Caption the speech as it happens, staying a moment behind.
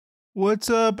What's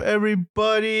up,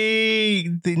 everybody?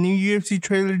 The new UFC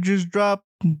trailer just dropped.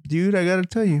 Dude, I gotta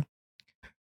tell you,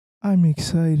 I'm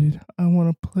excited. I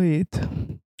wanna play it.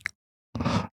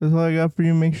 That's all I got for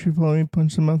you. Make sure you follow me,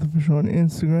 Punch the Mouth Official on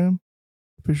Instagram,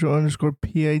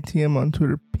 official_PITM on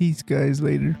Twitter. Peace, guys.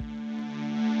 Later.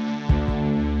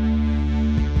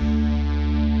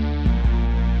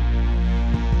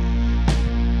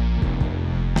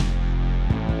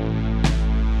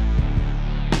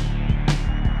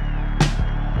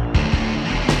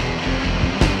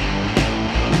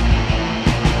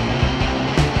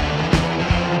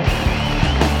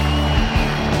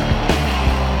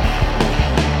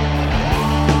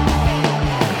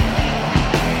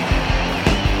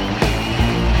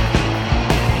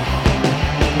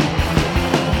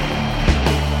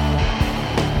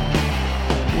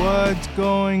 What's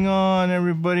going on,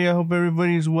 everybody? I hope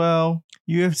everybody's well.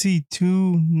 UFC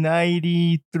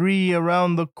 293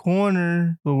 around the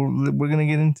corner. So we're going to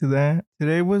get into that.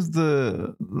 Today was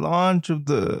the launch of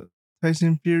the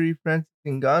Tyson Fury Francis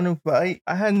Ngannou fight.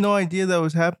 I had no idea that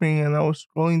was happening, and I was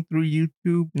scrolling through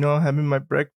YouTube, having my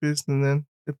breakfast, and then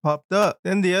it popped up.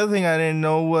 Then the other thing I didn't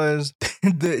know was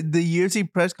the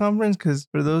UFC press conference, because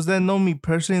for those that know me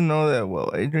personally know that,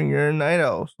 well, Adrian, you're a night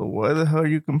owl, so why the hell are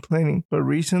you complaining? But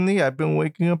recently, I've been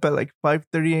waking up at like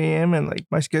 5:30 a.m. and like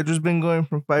my schedule's been going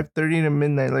from 5:30 to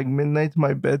midnight, like midnight's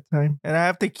my bedtime. And I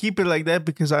have to keep it like that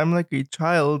because I'm like a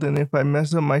child, and if I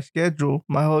mess up my schedule,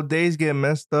 my whole days get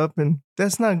messed up, and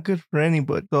that's not good for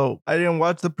anybody. So I didn't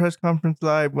watch the press conference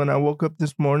live. When I woke up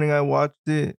this morning, I watched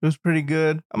it. It was pretty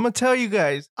good. I'm gonna tell you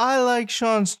guys, I like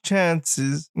Sean's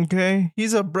chances, okay?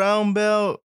 He's a brown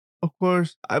belt. Of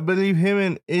course, I believe him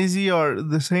and Izzy are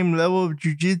the same level of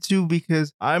jiu-jitsu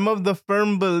because I'm of the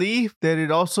firm belief that it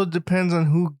also depends on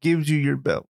who gives you your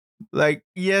belt. Like,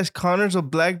 yes, Connor's a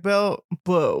black belt,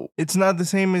 but it's not the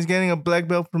same as getting a black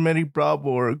belt from Eddie Bravo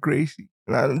or Gracie.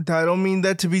 And I don't mean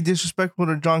that to be disrespectful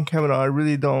to John Kavanaugh. I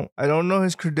really don't. I don't know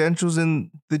his credentials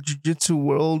in the jiu-jitsu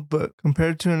world, but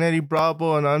compared to an Eddie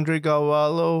Bravo, an Andre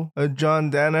Galvalo, a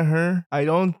John Danaher, I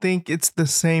don't think it's the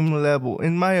same level,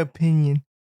 in my opinion.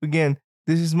 Again,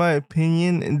 this is my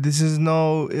opinion, and this is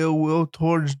no ill will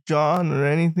towards John or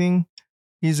anything.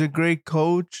 He's a great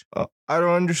coach. I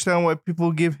don't understand why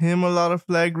people give him a lot of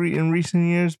flag in recent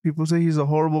years. People say he's a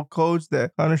horrible coach,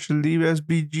 that Connor should leave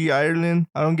SBG Ireland.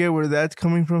 I don't get where that's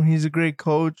coming from. He's a great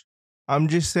coach. I'm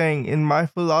just saying, in my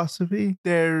philosophy,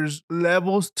 there's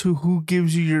levels to who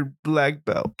gives you your black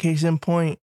belt. Case in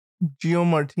point, Gio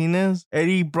Martinez.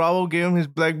 Eddie Bravo gave him his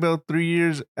black belt 3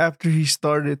 years after he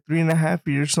started, 3.5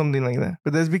 years, something like that.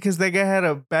 But that's because that guy had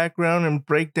a background in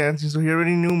breakdancing, so he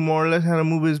already knew more or less how to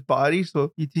move his body.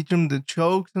 So you teach him the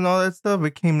chokes and all that stuff.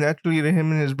 It came naturally to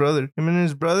him and his brother. Him and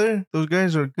his brother, those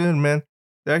guys are good, man.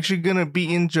 They're actually gonna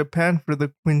be in Japan for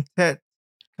the quintet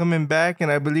coming back,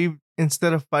 and I believe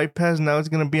instead of Fight Pass, now it's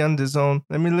gonna be on DAZN.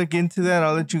 Let me look into that.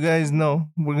 I'll let you guys know.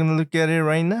 We're gonna look at it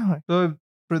right now. So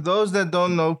for those that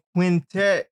don't know,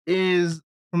 quintet is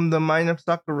from the mind of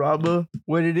Sakuraba.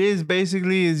 What it is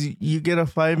basically is you get a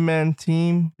 5-man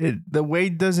team. The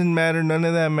weight doesn't matter, none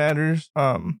of that matters.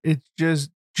 It's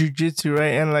just jujitsu,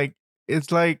 right? And like it's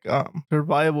like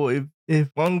survival. If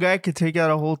one guy could take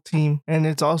out a whole team, and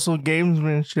it's also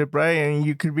gamesmanship, right? And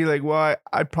you could be like, well,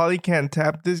 I probably can't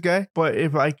tap this guy, but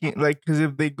if I can, like, because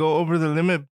if they go over the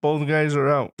limit, both guys are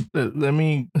out. Let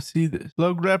me see this.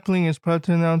 Flow Grappling is proud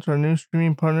to announce our new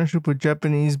streaming partnership with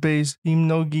Japanese-based Team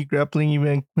Nogi Grappling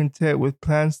Event Quintet, with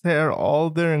plans to air all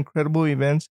their incredible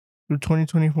events through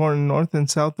 2024 in North and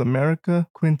South America.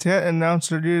 Quintet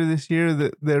announced earlier this year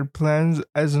that their plans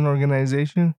as an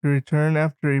organization to return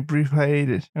after a brief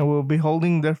hiatus, and will be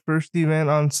holding their first event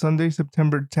on Sunday,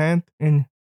 September 10th in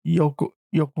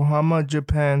Yokohama,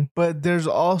 Japan. But there's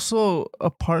also a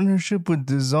partnership with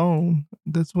DAZN.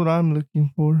 That's what I'm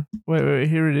looking for. Wait,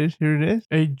 here it is. Here it is.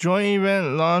 A joint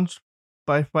event launched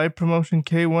by Fight Promotion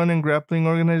K1 and grappling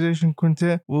organization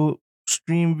Quintet will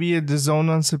stream via DAZN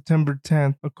on September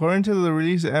 10th. According to the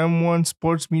release, M1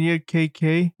 Sports Media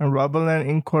KK and Roboland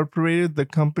Incorporated, the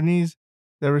companies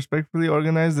that respectively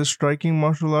organized the striking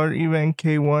martial art event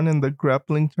K1 and the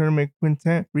grappling tournament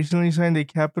Quintet, recently signed a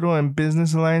capital and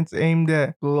business alliance aimed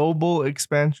at global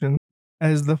expansion.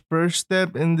 As the first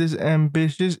step in this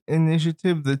ambitious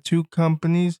initiative, the two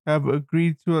companies have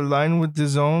agreed to align with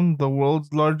DAZN, the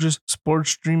world's largest sports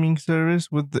streaming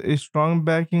service. With a strong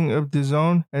backing of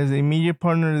DAZN as a media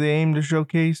partner, they aim to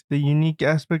showcase the unique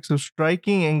aspects of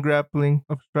striking and grappling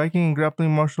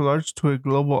martial arts to a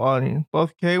global audience.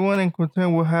 Both K1 and Quintet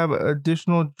will have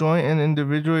additional joint and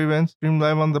individual events streamed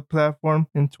live on the platform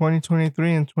in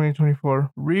 2023 and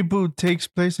 2024. Reboot takes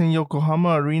place in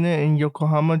Yokohama Arena in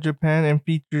Yokohama, Japan, and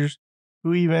features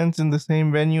two events in the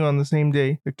same venue on the same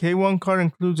day. The K1 card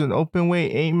includes an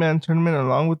openweight 8-man tournament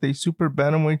along with a super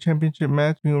bantamweight championship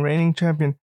match between reigning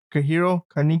champion Kahiro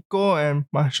Kaneko and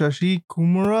Masashi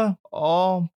Kumura.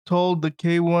 All told, the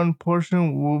K1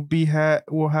 portion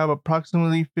will have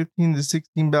approximately 15 to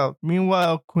 16 bouts.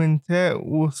 Meanwhile, Quintet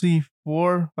will see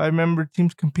 4 5-member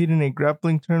teams compete in a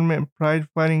grappling tournament. Pride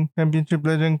Fighting Championship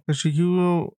legend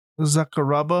Kazuhiro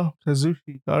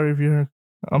Kazushi. Sorry if you're.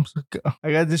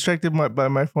 I got distracted by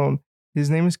my phone. His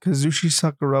name is Kazushi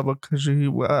Sakuraba.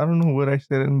 I don't know what I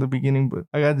said in the beginning, but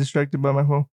I got distracted by my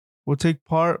phone. Will take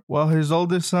part, while his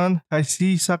oldest son,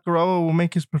 Taisi Sakuraba, will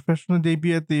make his professional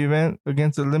debut at the event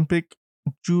against Olympic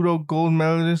judo gold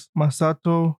medalist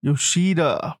Masato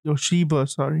Yoshiba.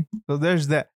 So there's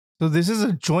that. So this is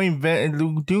a joint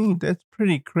event. Dude, that's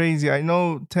pretty crazy. I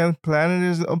know 10th Planet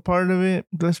is a part of it.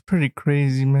 That's pretty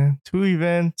crazy, man. 2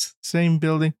 events, same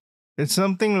building. It's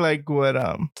something like what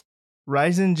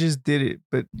Ryzen just did it,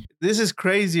 but this is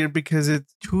crazier because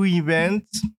it's 2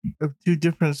 events of 2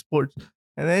 different sports.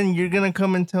 And then you're going to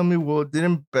come and tell me, well,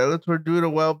 didn't Bellator do it a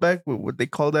while back with what they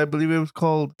called, I believe it was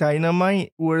called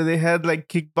Dynamite, where they had like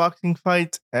kickboxing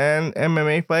fights and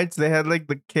MMA fights. They had like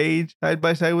the cage side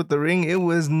by side with the ring. It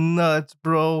was nuts,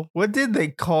 bro. What did they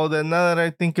call that now that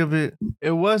I think of it?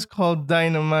 It was called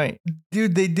Dynamite.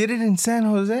 Dude, they did it in San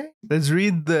Jose? Let's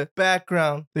read the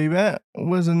background. The event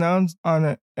was announced on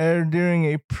an air during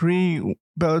a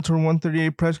pre-Bellator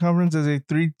 138 press conference as a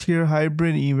 3-tier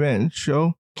hybrid event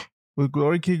show with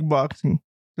Glory Kickboxing.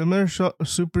 Similar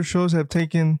super shows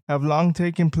have long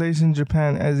taken place in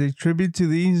Japan. As a tribute to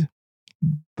these,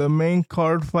 the main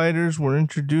card fighters were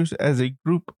introduced as a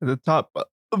group at the top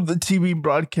of the TV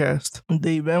broadcast.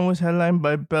 The event was headlined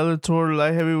by Bellator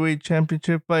Light Heavyweight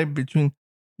Championship fight between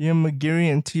Liam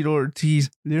McGeary and Tito Ortiz.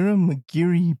 Liam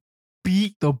McGeary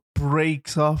beat the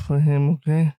brakes off of him,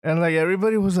 okay? And like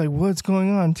everybody was like, what's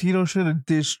going on? Tito should have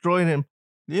destroyed him.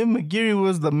 Liam McGeary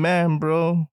was the man,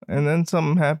 bro. And then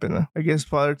something happened. I guess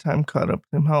Father Time caught up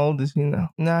to him. How old is he now?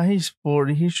 Nah, he's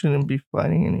 40. He shouldn't be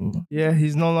fighting anymore. Yeah,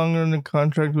 he's no longer in the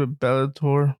contract with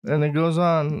Bellator. And it goes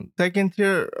on. Second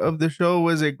tier of the show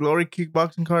was a Glory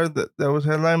Kickboxing card that was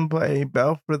headlined by a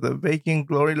bout for the vacant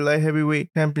Glory Light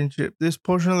Heavyweight Championship. This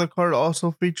portion of the card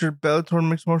also featured Bellator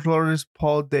mixed martial artist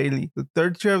Paul Daly. The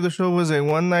third tier of the show was a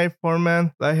one-night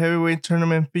 4-man Light Heavyweight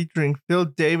tournament featuring Phil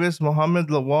Davis, Mohamed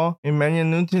Lawal, Emmanuel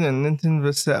Newton, and Linton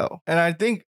Vassell. And I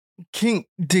think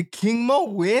did King Mo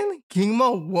win? King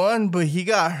Mo won, but he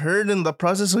got hurt in the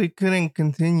process, so he couldn't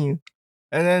continue.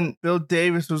 And then Phil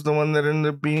Davis was the one that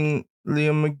ended up beating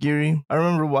Liam McGeary. I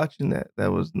remember watching that.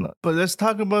 That was nuts. But let's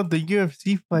talk about the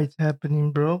UFC fights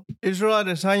happening, bro. Israel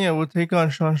Adesanya will take on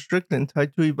Sean Strickland.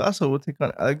 Taito Ibasa will take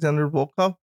on Alexander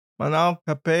Volkov. Manal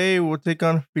Cape will take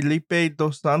on Felipe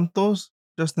Dos Santos.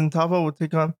 Justin Taffa will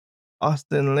take on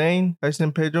Austin Lane.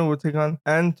 Tyson Pedro will take on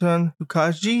Anton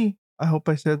Hukaji. I hope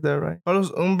I said that right. Carlos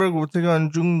Umberg will take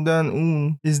on Jung Dan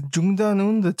Un. Is Jung Dan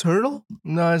Un the turtle?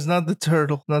 No, it's not the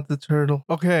turtle. Not the turtle.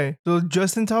 Okay, so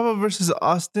Justin Taffa versus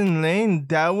Austin Lane.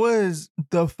 That was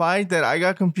the fight that I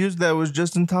got confused. That was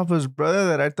Justin Taffa's brother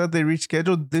that I thought they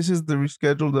rescheduled. This is the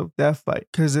rescheduled of that fight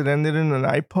because it ended in an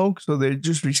eye poke, so they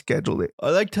just rescheduled it.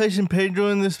 I like Tyson Pedro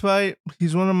in this fight.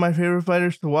 He's one of my favorite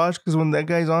fighters to watch because when that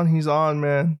guy's on, he's on,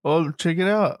 man. Oh, check it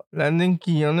out. Landon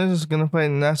Quinones is gonna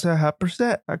fight Nasser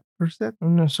Happersett.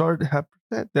 No, sorry,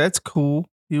 Happersett. That's cool.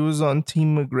 He was on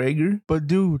Team McGregor. But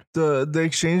dude, the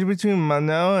exchange between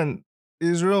Manel and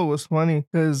Israel was funny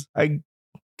because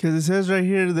it says right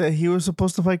here that he was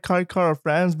supposed to fight Kai Kara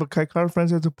France, but Kai Kara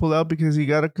France had to pull out because he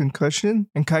got a concussion.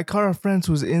 And Kai Kara France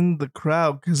was in the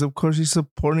crowd because, of course, he's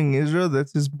supporting Israel.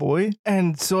 That's his boy.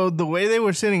 And so the way they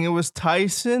were sitting, it was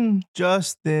Tyson,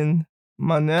 Justin,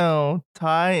 Manel,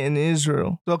 Ty, and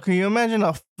Israel. So can you imagine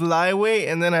a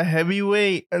flyweight and then a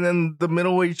heavyweight and then the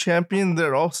middleweight champion?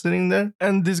 They're all sitting there.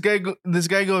 And this guy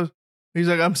goes, he's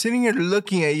like, I'm sitting here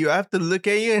looking at you. I have to look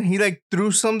at you. And he like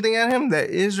threw something at him that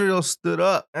Israel stood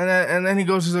up. And then he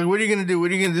goes, he's like, what are you going to do?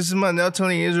 What are you going to do? This is Manel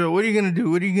telling Israel, what are you going to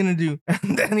do? What are you going to do?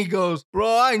 And then he goes,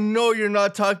 bro, I know you're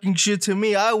not talking shit to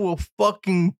me. I will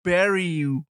fucking bury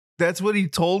you. That's what he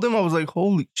told him. I was like,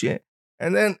 holy shit.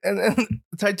 And then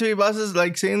Tai Boss is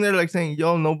like sitting there like saying,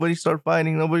 "Yo, nobody start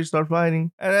fighting, nobody start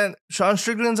fighting." And then Sean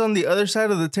Strickland's on the other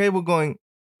side of the table going,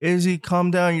 "Izzy,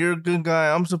 calm down. You're a good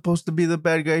guy. I'm supposed to be the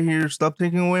bad guy here. Stop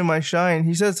taking away my shine."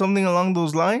 He said something along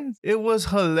those lines. It was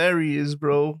hilarious,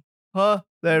 bro.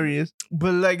 Hilarious.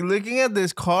 But like looking at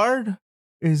this card,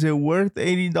 is it worth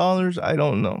 $80? I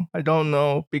don't know. I don't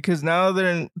know because now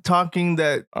they're talking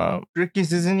that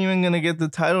Dricus isn't even gonna get the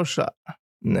title shot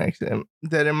next. And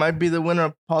that it might be the winner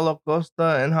of Paulo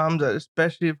Costa and Hamza,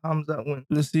 especially if Hamza wins.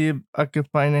 Let's see if I can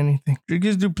find anything.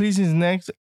 Dricus Du Plessis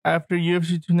next. After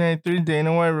UFC 293,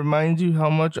 Dana White reminds you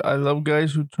how much I love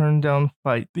guys who turn down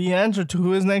fight. The answer to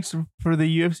who is next for the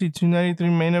UFC 293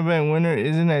 main event winner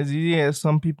isn't as easy as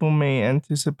some people may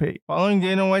anticipate. Following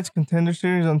Dana White's Contender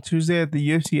Series on Tuesday at the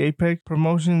UFC Apex,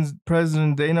 Promotions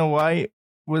President Dana White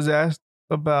was asked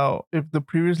about if the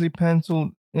previously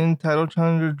penciled in title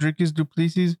challenger Dricus Du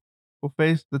Plessis will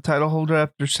face the title holder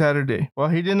after Saturday. While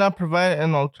he did not provide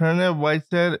an alternative, White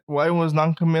said White was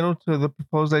non-committal to the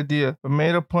proposed idea, but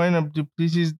made a point of Du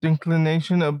Plessis'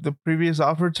 declination of the previous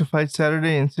offer to fight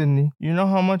Saturday in Sydney. "You know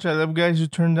how much I love guys who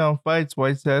turn down fights,"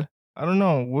 White said. "I don't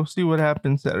know. We'll see what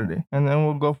happens Saturday, and then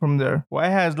we'll go from there."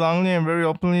 White has longly and very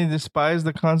openly despised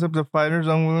the concept of fighters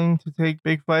unwilling to take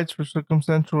big fights for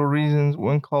circumstantial reasons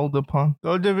when called upon.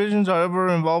 Though divisions are ever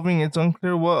evolving, it's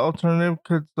unclear what alternative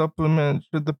could supplement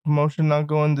should the promotion not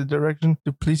go in the direction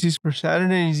Du Plessis. For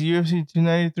Saturday's UFC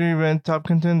 293 event, top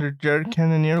contender Jared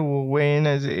Cannonier will weigh in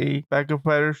as a backup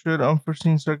fighter should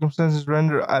unforeseen circumstances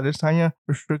render Adesanya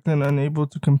or Strickland unable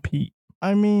to compete.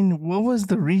 I mean, what was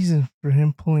the reason for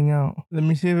him pulling out? Let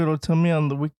me see if it'll tell me on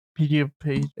the Wikipedia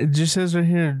page. It just says right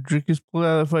here, Dricus pulled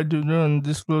out of the fight due to an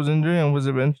undisclosed injury and was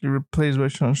eventually replaced by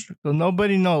Sean Strickland. So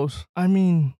nobody knows. I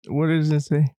mean, what does it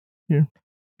say here?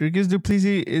 Dricus Du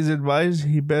Plessis is advised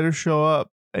he better show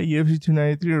up at UFC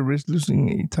 293 or risk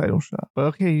losing a title shot. But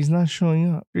okay, he's not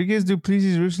showing up. Dricus Du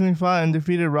Plessis recently fought and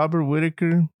defeated Robert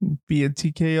Whittaker via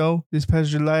TKO this past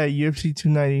July at UFC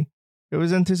 290. It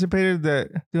was anticipated that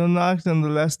Still Knox and the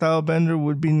Last Stylebender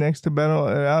would be next to battle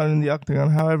it out in the octagon.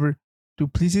 However, Du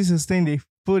Plessis sustained a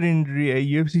foot injury at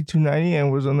UFC 290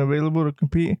 and was unavailable to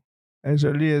compete as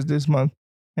early as this month.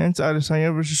 Hence,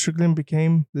 Adesanya vs. Strickland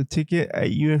became the ticket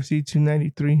at UFC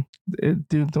 293.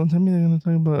 Dude, don't tell me they're going to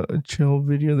talk about a chill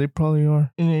video. They probably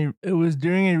are. It was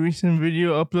during a recent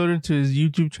video uploaded to his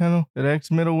YouTube channel that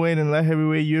ex-middleweight and light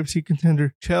heavyweight UFC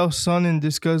contender Chael Sonnen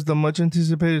discussed the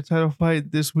much-anticipated title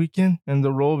fight this weekend and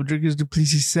the role of Dricus Du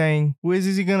Plessis, saying, "Who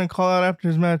is he going to call out after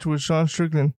his match with Sean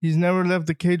Strickland? He's never left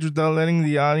the cage without letting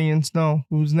the audience know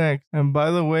who's next. And by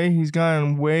the way, he's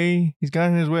gotten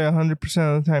his way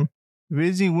 100% of the time. If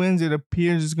Izzy wins, it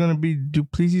appears it's going to be Du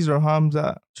Plessis or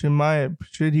Hamza Chimaev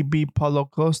should he beat Paulo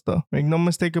Costa. Make no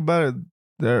mistake about it,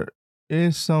 there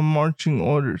is some marching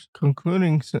orders."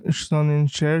 Concluding,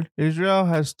 Sonnen shared, "Israel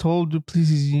has told Du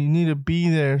Plessis, you need to be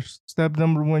there. Step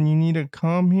number one, you need to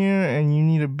come here and you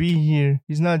need to be here."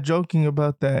 He's not joking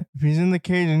about that. If he's in the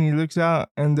cage and he looks out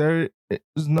and there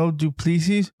is no Du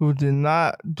Plessis who did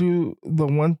not do the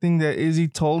one thing that Izzy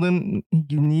told him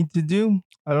you need to do,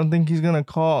 I don't think he's going to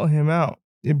call him out.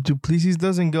 If Du Plessis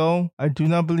doesn't go, I do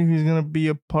not believe he's going to be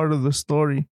a part of the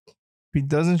story. If he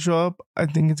doesn't show up, I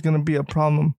think it's going to be a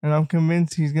problem. And I'm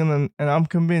convinced he's going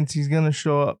to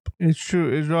show up. It's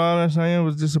true. Israel Adesanya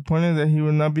was disappointed that he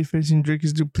would not be facing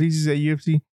Dricus Du Plessis at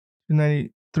UFC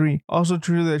 293. Also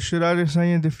true that should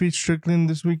Adesanya defeat Strickland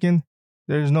this weekend,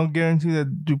 there is no guarantee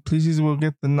that Du Plessis will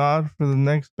get the nod for the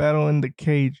next battle in the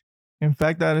cage. In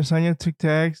fact, Adesanya took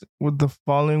tags with the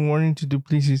following warning to Du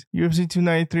Plessis: UFC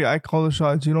 293, I call the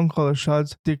shots. You don't call the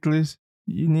shots, dickless.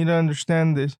 You need to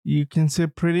understand this. You can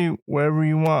sit pretty wherever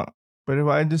you want, but if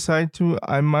I decide to,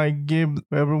 I might give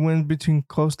whoever wins between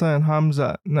Costa and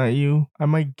Hamza, not you. I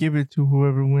might give it to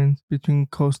whoever wins between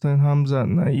Costa and Hamza,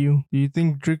 not you. Do you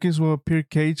think Dricus will appear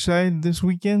cage side this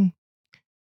weekend?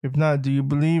 If not, do you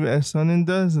believe, as Sonnen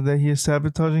does, that he is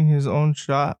sabotaging his own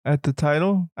shot at the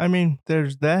title? I mean,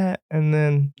 there's that, and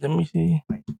then, let me see.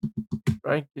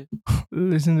 Right.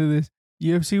 Listen to this.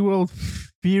 UFC World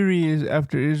furious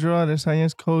after Israel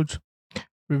Adesanya's coach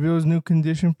reveals new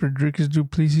condition for Dricus Du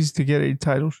Plessis to get a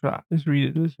title shot. Let's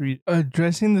read it.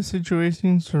 Addressing the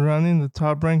situation surrounding the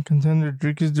top-ranked contender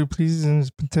Dricus Du Plessis and his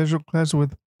potential clash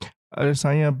with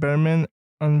Adesanya, Behrman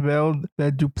unveiled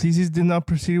that Du Plessis did not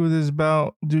proceed with his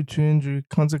bout due to injury.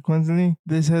 Consequently,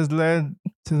 this has led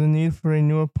to the need for a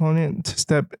new opponent to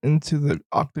step into the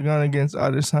octagon against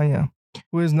Adesanya,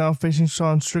 who is now facing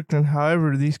Sean Strickland.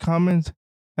 However, these comments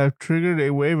have triggered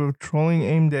a wave of trolling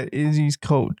aimed at Izzy's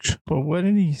coach. But what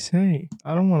did he say?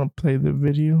 I don't want to play the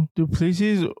video.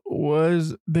 Duplessis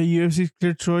was the UFC's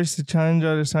clear choice to challenge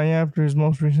Adesanya after his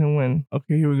most recent win.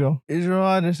 Okay, here we go. Israel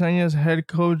Adesanya's head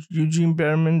coach Eugene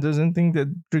Behrman doesn't think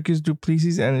that Dricus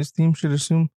Duplessis and his team should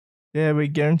assume they have a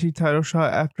guaranteed title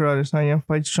shot after Adesanya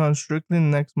fights Sean Strickland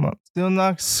next month. Still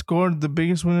Knox scored the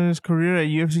biggest win of his career at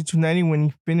UFC 290 when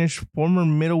he finished former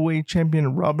middleweight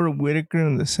champion Robert Whittaker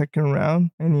in the second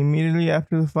round. And immediately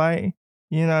after the fight,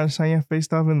 he and Adesanya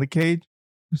faced off in the cage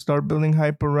to start building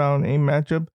hype around a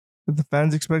matchup that the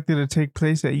fans expected to take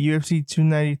place at UFC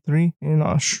 293 in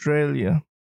Australia.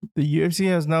 The UFC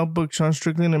has now booked Sean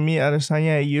Strickland to meet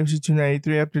Adesanya at UFC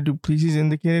 293 after Duplessis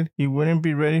indicated he wouldn't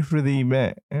be ready for the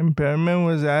event. And Behrman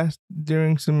was asked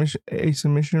during a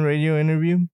submission radio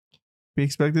interview if he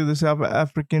expected the South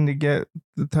African to get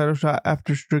the title shot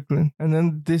after Strickland. And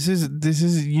then this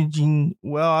is Eugene.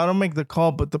 Well, I don't make the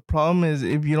call, but the problem is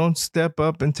if you don't step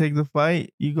up and take the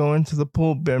fight, you go into the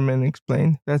pool, Behrman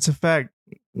explained. That's a fact.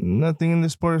 Nothing in the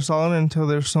sport is solid until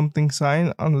there's something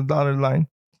signed on the dotted line.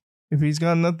 If he's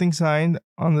got nothing signed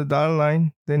on the dotted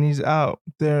line, then he's out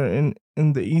there in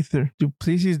the ether.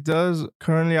 Duplessis does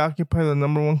currently occupy the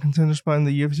number one contender spot in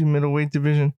the UFC middleweight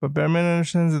division, but Behrman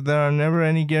understands that there are never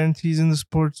any guarantees in the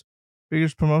sport's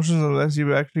biggest promotions unless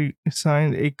you've actually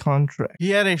signed a contract. He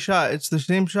had a shot. It's the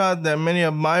same shot that many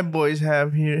of my boys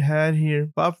had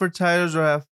here. Fought for titles or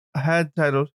have had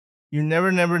titles. You never,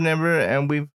 and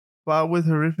we've fought with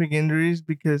horrific injuries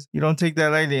because you don't take that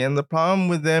lightly. And the problem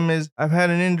with them is I've had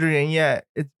an injury, and yeah,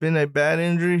 it's been a bad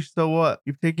injury. So what?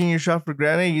 You've taken your shot for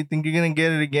granted. You think you're going to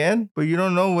get it again, but you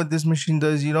don't know what this machine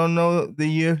does. You don't know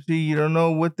the UFC. You don't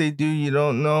know what they do. You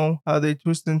don't know how they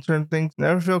twist and turn things.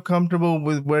 Never feel comfortable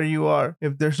with where you are.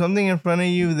 If there's something in front of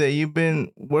you that you've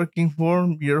been working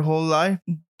for your whole life,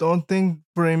 don't think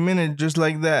for a minute just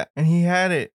like that. And he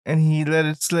had it and he let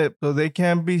it slip. So they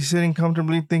can't be sitting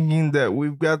comfortably thinking that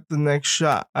we've got the next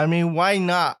shot. I mean, why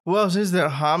not? Who else is there?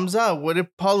 Hamza? What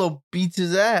if Paulo beats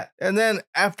his ass? And then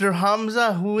after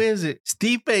Hamza, who is it?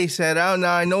 Stipe said out.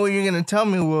 Now I know what you're going to tell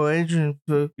me. Well, Adrian,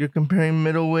 so you're comparing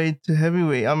middleweight to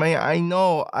heavyweight. I mean, I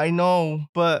know.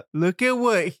 But look at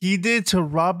what he did to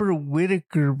Robert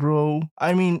Whittaker, bro.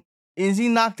 I mean, Izzy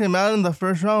knocked him out in the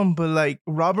first round, but like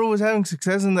Robert was having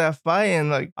success in that fight, and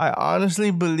like I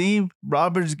honestly believe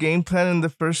Robert's game plan in the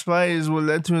first fight is what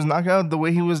led to his knockout. The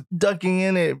way he was ducking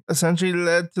in it essentially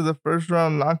led to the first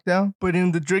round knockdown. But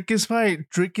in the Dricus fight,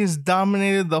 Dricus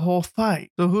dominated the whole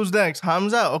fight. So who's next?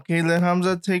 Hamza? Okay, let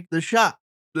Hamza take the shot.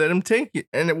 Let him take it.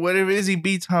 And what if Izzy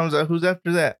beats Hamza? Who's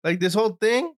after that? Like this whole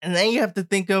thing? And then you have to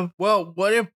think of, well,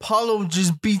 what if Paulo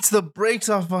just beats the brakes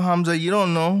off of Hamza? You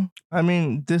don't know. I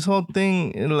mean, this whole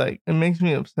thing, it makes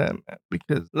me upset, man.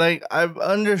 Because, like, I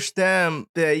understand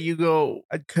that you go,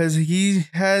 because he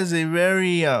has a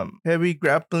very heavy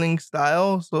grappling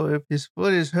style. So if his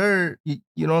foot is hurt,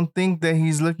 you don't think that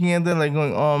he's looking at that like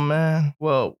going, oh, man,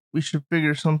 well, we should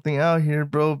figure something out here,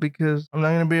 bro, because I'm not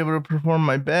going to be able to perform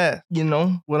my best. You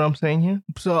know what I'm saying here?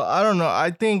 So, I don't know.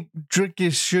 I think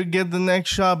Dricus should get the next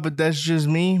shot, but that's just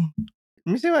me.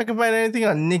 Let me see if I can find anything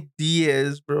on Nick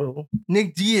Diaz, bro.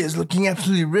 Nick Diaz looking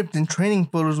absolutely ripped in training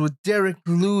photos with Derek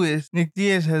Lewis. Nick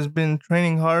Diaz has been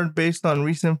training hard based on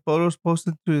recent photos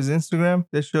posted to his Instagram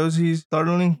that shows he's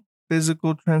startling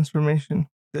physical transformation.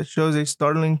 The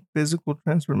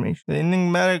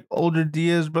enigmatic older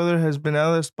Diaz brother has been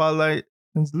out of the spotlight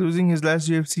since losing his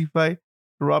last UFC fight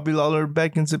to Robbie Lawler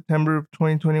back in September of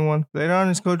 2021. Later on,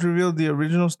 his coach revealed the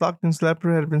original Stockton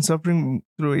slapper had been suffering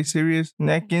through a serious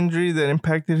neck injury that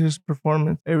impacted his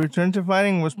performance. A return to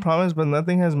fighting was promised, but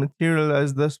nothing has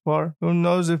materialized thus far. Who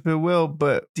knows if it will,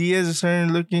 but Diaz is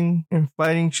certainly looking in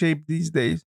fighting shape these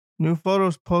days. New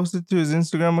photos posted to his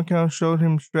Instagram account showed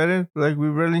him shredded like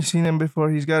we've rarely seen him before.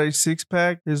 He's got a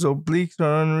six-pack. His obliques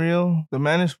are unreal. The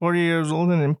man is 40 years old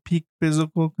and in peak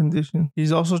physical condition.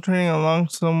 He's also training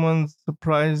alongside someone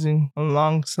surprising.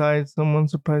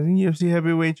 UFC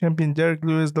heavyweight champion Derek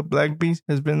Lewis, the Black Beast,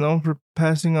 has been known for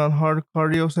passing on hard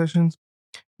cardio sessions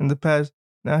in the past.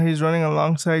 Now he's running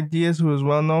alongside Diaz, who is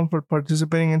well known for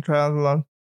participating in triathlons.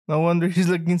 No wonder he's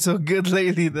looking so good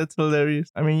lately. That's hilarious.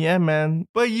 I mean, yeah, man.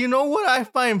 But you know what I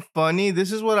find funny?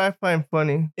 This is what I find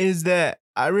funny. Is that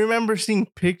I remember seeing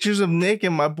pictures of Nick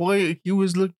and my boy, he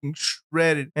was looking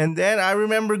shredded. And then I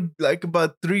remember like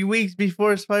about 3 weeks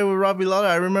before his fight with Robbie Lawler,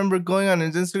 I remember going on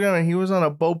his Instagram and he was on a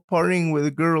boat partying with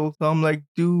a girl. So I'm like,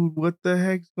 dude, what the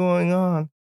heck's going on?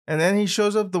 And then he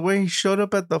shows up the way he showed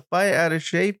up at the fight, out of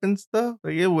shape and stuff.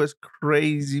 Like, it was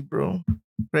crazy, bro.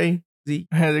 Crazy. D.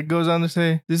 And it goes on to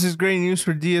say, this is great news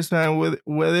for Diaz, man,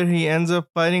 whether he ends up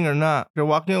fighting or not. They're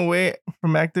walking away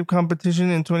from active competition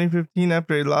in 2015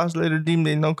 after a loss later deemed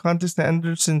a no contest to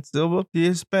Anderson Silva.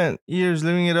 Diaz spent years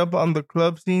living it up on the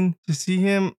club scene. To see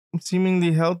him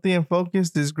seemingly healthy and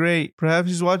focused is great.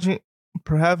 Perhaps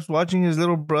watching his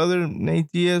little brother,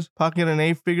 Nate Diaz, pocket an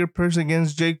 8-figure purse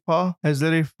against Jake Paul has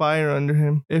lit a fire under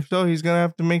him. If so, he's going to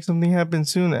have to make something happen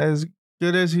soon. As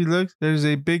good as he looks, there's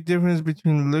a big difference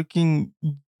between looking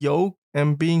yoked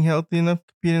and being healthy enough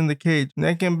to compete in the cage.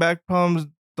 Neck and back problems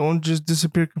don't just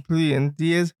disappear completely, and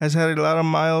Diaz has had a lot of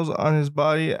miles on his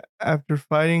body after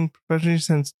fighting professionally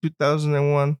since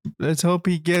 2001. Let's hope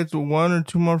he gets 1 or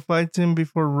 2 more fights in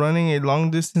before running a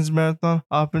long-distance marathon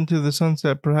off into the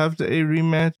sunset, perhaps a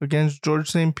rematch against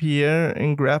George St. Pierre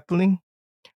in grappling.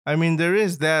 I mean, there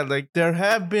is that. Like, there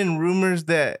have been rumors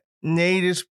that Nick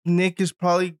is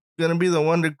probably gonna be the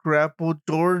one to grapple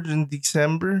George in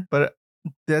December, but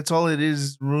that's all it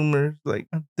is, rumors. Like,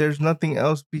 there's nothing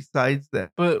else besides that.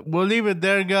 But we'll leave it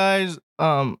there, guys.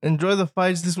 Enjoy the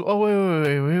fights this. Oh,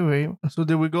 wait. So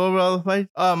did we go over all the fights?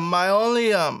 My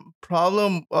only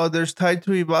problem, there's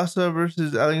Taito Ibasa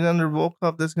versus Alexander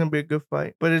Volkov. That's gonna be a good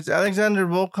fight. But it's Alexander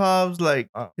Volkov's like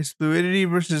his fluidity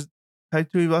versus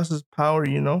Taito Iwasa's power,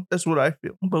 you know? That's what I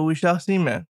feel. But we shall see,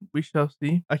 man. We shall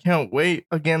see. I can't wait.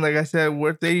 Again, like I said,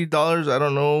 worth $80. I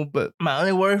don't know. But my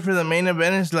only worry for the main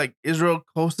event is like Israel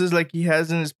Costas, like he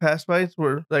has in his past fights,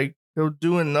 where like he'll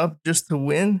do enough just to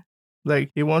win.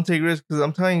 Like he won't take risks. Because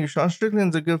I'm telling you, Sean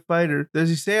Strickland's a good fighter. Does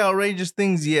he say outrageous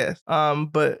things? Yes.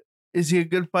 But is he a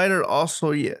good fighter?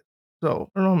 Also, yes. So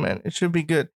I don't know, man. It should be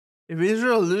good. If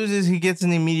Israel loses, he gets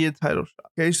an immediate title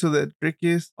shot. Okay, so that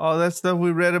Dricus, all that stuff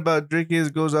we read about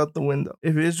Dricus goes out the window.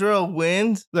 If Israel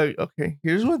wins, like, okay,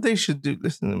 here's what they should do.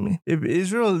 Listen to me. If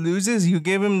Israel loses, you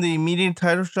give him the immediate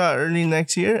title shot early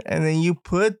next year, and then you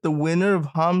put the winner of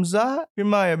Hamza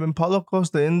Chimaev and Paulo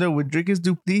Costa in there with Dricus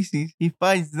du Plessis. He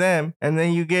fights them, and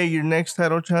then you get your next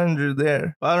title challenger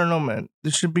there. But I don't know, man.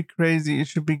 This should be crazy. It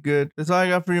should be good. That's all I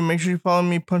got for you. Make sure you follow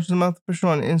me, Punch the Mouth Official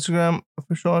on Instagram,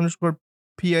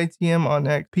 official_PITM on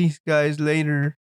X. Peace, guys. Later.